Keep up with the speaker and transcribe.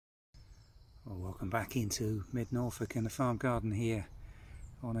Well, welcome back into mid-Norfolk and the farm garden here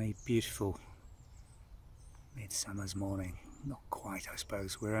on a beautiful midsummer's morning. Not quite, I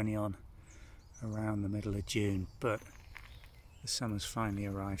suppose. We're only on around the middle of June, but the summer's finally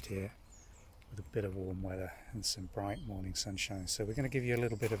arrived here with a bit of warm weather and some bright morning sunshine. So we're going to give you a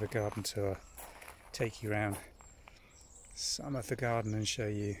little bit of a garden tour, take you around some of the garden and show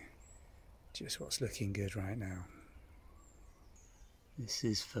you just what's looking good right now. This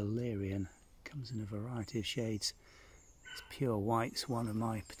is valerian. Comes in a variety of shades. This pure white's one of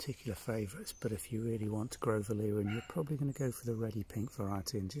my particular favourites, but if you really want to grow valerian, you're probably going to go for the reddy pink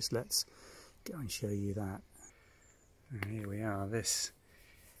variety, and just let's go and show you that. And here we are. This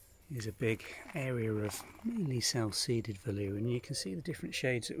is a big area of mainly self-seeded valerian. You can see the different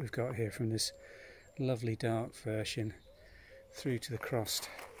shades that we've got here, from this lovely dark version through to the crossed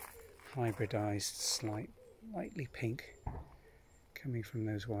hybridized lightly pink coming from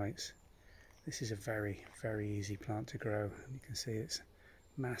those whites. This is a very easy plant to grow, and you can see it's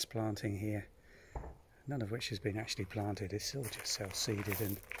mass planting here, none of which has been actually planted. It's all just self-seeded,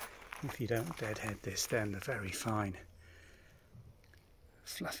 and if you don't deadhead this, then the very fine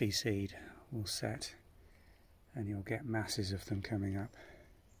fluffy seed will set and you'll get masses of them coming up.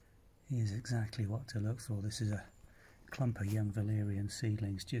 Here's exactly what to look for. This is a clump of young valerian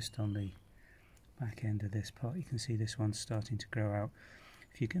seedlings just on the back end of this pot. You can see this one's starting to grow out.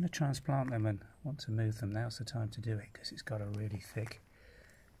 If you're going to transplant them and want to move them, now's the time to do it, because it's got a really thick,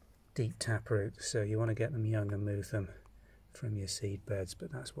 deep taproot. So you want to get them young and move them from your seed beds,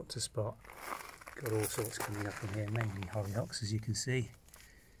 but that's what to spot. Got all sorts coming up in here, mainly hollyhocks, as you can see.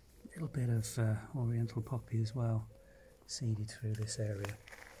 A little bit of oriental poppy as well, seeded through this area.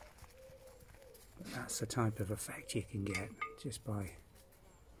 But that's the type of effect you can get just by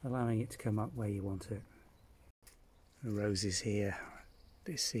allowing it to come up where you want it. The roses here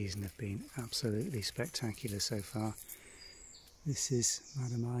this season have been absolutely spectacular so far. This is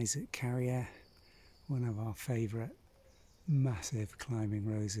Madame Isaac Carrier, one of our favourite massive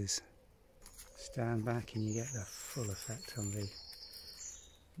climbing roses. Stand back and you get the full effect on the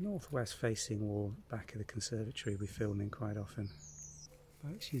northwest facing wall back of the conservatory we film in quite often.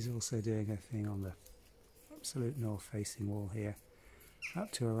 But she's also doing her thing on the absolute north facing wall here,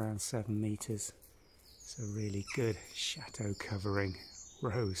 up to around 7 metres. It's a really good chateau covering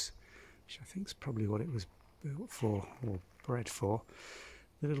rose, which I think is probably what it was built for or bred for.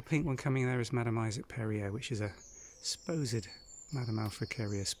 The little pink one coming there is Madame Isaac Perrier, which is a supposed Madame Alfred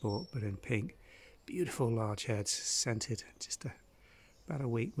Carrier sport, but in pink. Beautiful large heads, scented just about a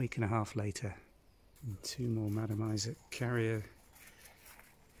week and a half later. And 2 more Madame Isaac Carrier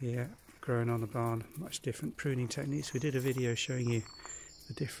here, growing on the barn. Much different pruning techniques. We did a video showing you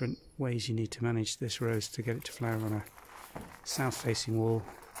the different ways you need to manage this rose to get it to flower on a south facing wall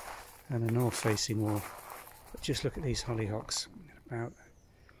and a north facing wall. But just look at these hollyhocks. In about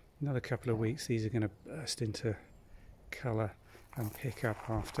another couple of weeks these are going to burst into colour and pick up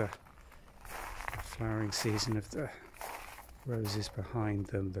after the flowering season of the roses behind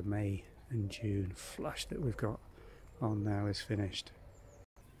them. The May and June flush that we've got on now is finished.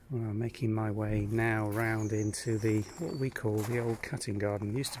 Well, I'm making my way now round into what we call the old cutting garden.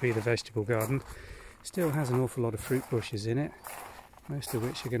 It used to be the vegetable garden. Still has an awful lot of fruit bushes in it, most of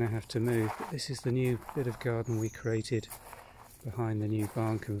which are going to have to move, but this is the new bit of garden we created behind the new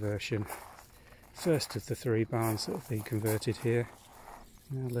barn conversion. First of the 3 barns that have been converted here,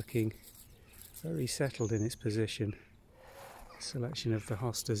 now looking very settled in its position. A selection of the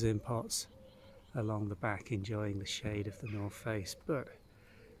hostas in pots along the back, enjoying the shade of the north face, but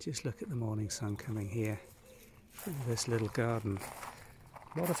just look at the morning sun coming here through this little garden.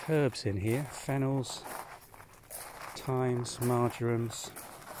 A lot of herbs in here, fennels, thymes, marjorams,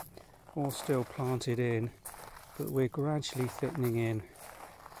 all still planted in, but we're gradually thickening in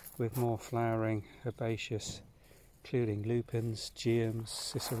with more flowering herbaceous, including lupins, geums,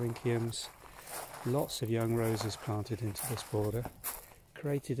 sisyrinchiums, lots of young roses planted into this border.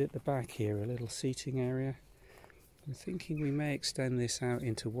 Created at the back here a little seating area. I'm thinking we may extend this out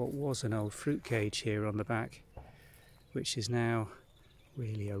into what was an old fruit cage here on the back, which is now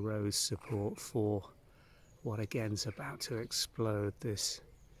really a rose support for what again is about to explode, this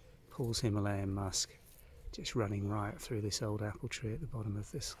Paul's Himalayan musk, just running riot through this old apple tree at the bottom of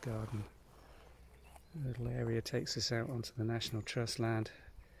this garden. A little area takes us out onto the National Trust land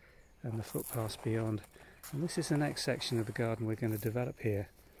and the footpaths beyond, and this is the next section of the garden we're going to develop here.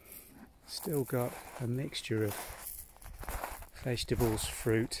 Still got a mixture of vegetables,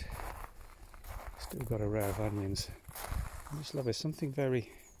 fruit, still got a row of onions. I just love it. Something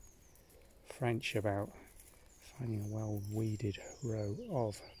very French about finding a well-weeded row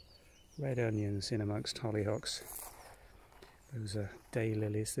of red onions in amongst hollyhocks. Those are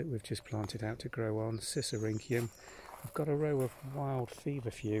daylilies that we've just planted out to grow on. Cicericium. I've got a row of wild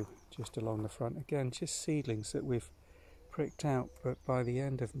feverfew just along the front. Again, just seedlings that we've pricked out, but by the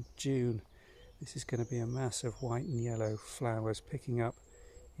end of June this is going to be a mass of white and yellow flowers picking up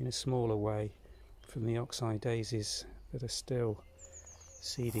in a smaller way from the oxeye daisies that are still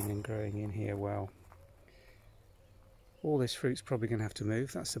seeding and growing in here well. All this fruit's probably going to have to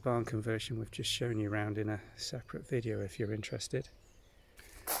move. That's the barn conversion we've just shown you around in a separate video if you're interested.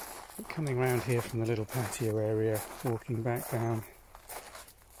 But coming around here from the little patio area, walking back down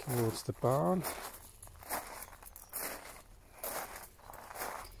towards the barn.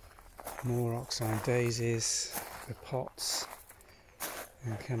 More oxeye daisies, the pots,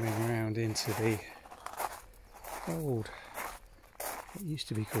 and coming around into the old, what used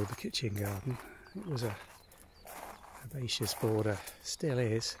to be called the kitchen garden. It was a herbaceous border, still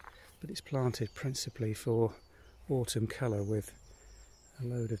is, but it's planted principally for autumn colour with a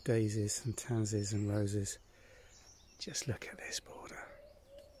load of daisies and tansies and roses. Just look at this border.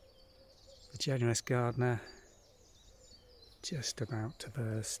 The generous gardener just about to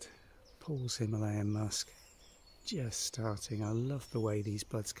burst. Paul's Himalayan musk just starting. I love the way these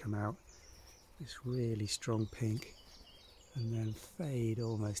buds come out. This really strong pink and then fade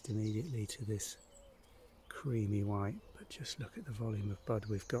almost immediately to this creamy white. But just look at the volume of bud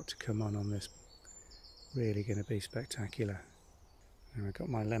we've got to come on this. Really going to be spectacular. And I've got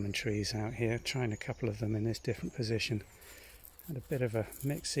my lemon trees out here, trying a couple of them in this different position. Had a bit of a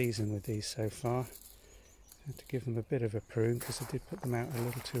mixed season with these so far. Had to give them a bit of a prune because I did put them out a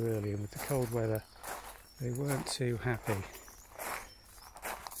little too early, and with the cold weather they weren't too happy.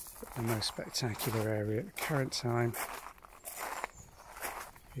 But the most spectacular area at the current time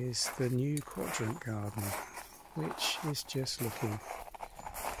is the new quadrant garden, which is just looking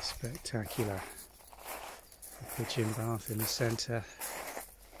spectacular. A pigeon bath in the centre,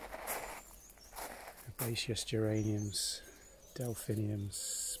 herbaceous geraniums, delphiniums,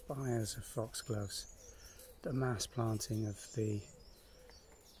 spires of foxgloves, the mass planting of the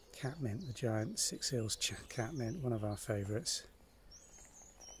catmint, the giant Six Hills catmint, one of our favourites,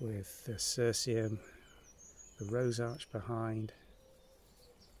 with the cercium, the rose arch behind,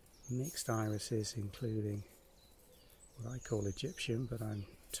 mixed irises including what I call Egyptian but I'm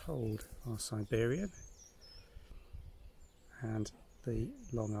told are Siberian, and the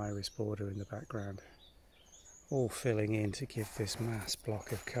long iris border in the background, all filling in to give this mass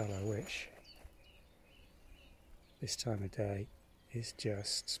block of colour which this time of day is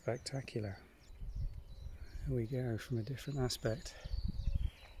just spectacular. Here we go from a different aspect.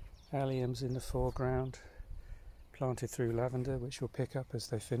 Alliums in the foreground, planted through lavender, which will pick up as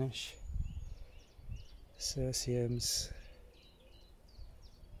they finish. Cerciums,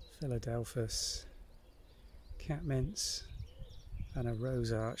 Philadelphus, catmints, and a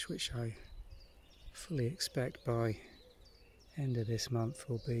rose arch, which I fully expect by end of this month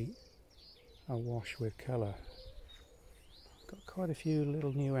will be awash with colour. Got quite a few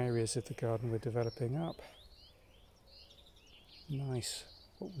little new areas of the garden we're developing up. Nice,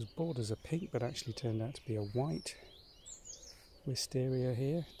 what was borders of pink but actually turned out to be a white wisteria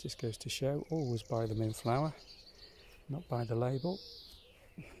here. Just goes to show, always buy them in flower, not by the label.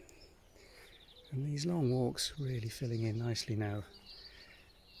 And these long walks really filling in nicely now.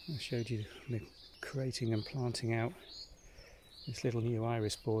 I showed you me creating and planting out this little new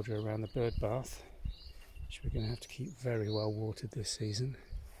iris border around the bird bath, which we're going to have to keep very well watered this season.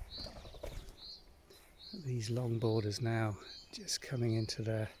 These long borders now just coming into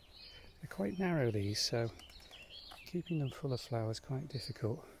they're quite narrow, these, so keeping them full of flowers quite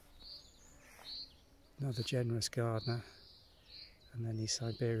difficult. Another generous gardener, and then these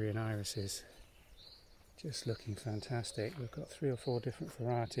Siberian irises just looking fantastic. We've got 3 or 4 different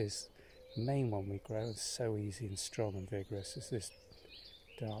varieties. The main one we grow is so easy and strong and vigorous is this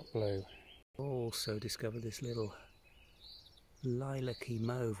dark blue. Also discovered this little lilac-y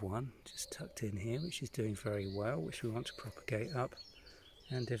mauve one just tucked in here, which is doing very well, which we want to propagate up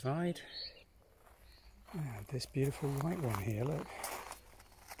and divide. And this beautiful white one here, look,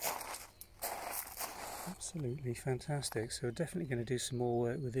 absolutely fantastic. So we're definitely going to do some more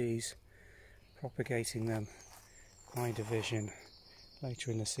work with these, propagating them by division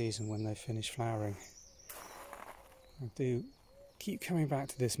later in the season when they finish flowering. I do keep coming back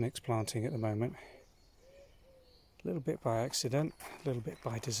to this mixed planting at the moment, a little bit by accident, a little bit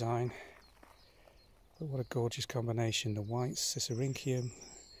by design, but what a gorgeous combination. The whites, Cicericium,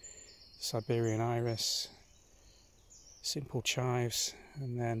 Siberian iris, simple chives,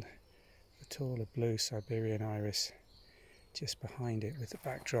 and then the taller blue Siberian iris just behind it with the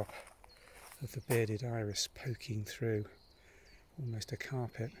backdrop of the bearded iris poking through, almost a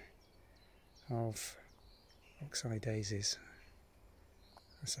carpet of oxeye daisies.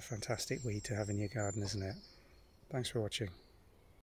 That's a fantastic weed to have in your garden, isn't it? Thanks for watching.